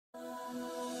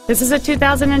This is a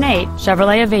 2008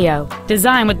 Chevrolet Aveo,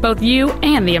 designed with both you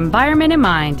and the environment in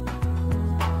mind.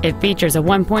 It features a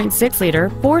 1.6-liter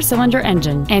four-cylinder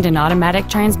engine and an automatic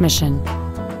transmission.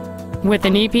 With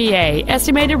an EPA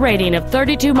estimated rating of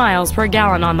 32 miles per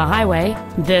gallon on the highway,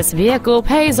 this vehicle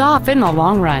pays off in the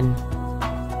long run.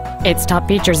 Its top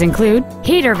features include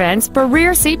heater vents for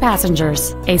rear seat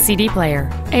passengers, a CD player,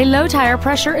 a low tire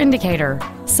pressure indicator,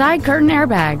 side curtain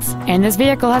airbags, and this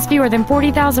vehicle has fewer than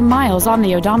 40,000 miles on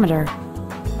the odometer.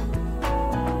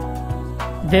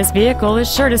 This vehicle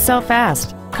is sure to sell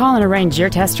fast. Call and arrange your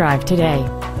test drive today.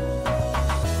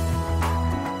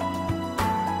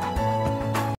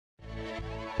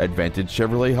 Advantage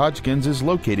Chevrolet Hodgkins is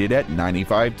located at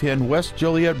 9510 West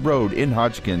Joliet Road in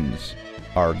Hodgkins.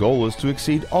 Our goal is to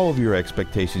exceed all of your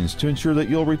expectations to ensure that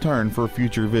you'll return for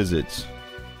future visits.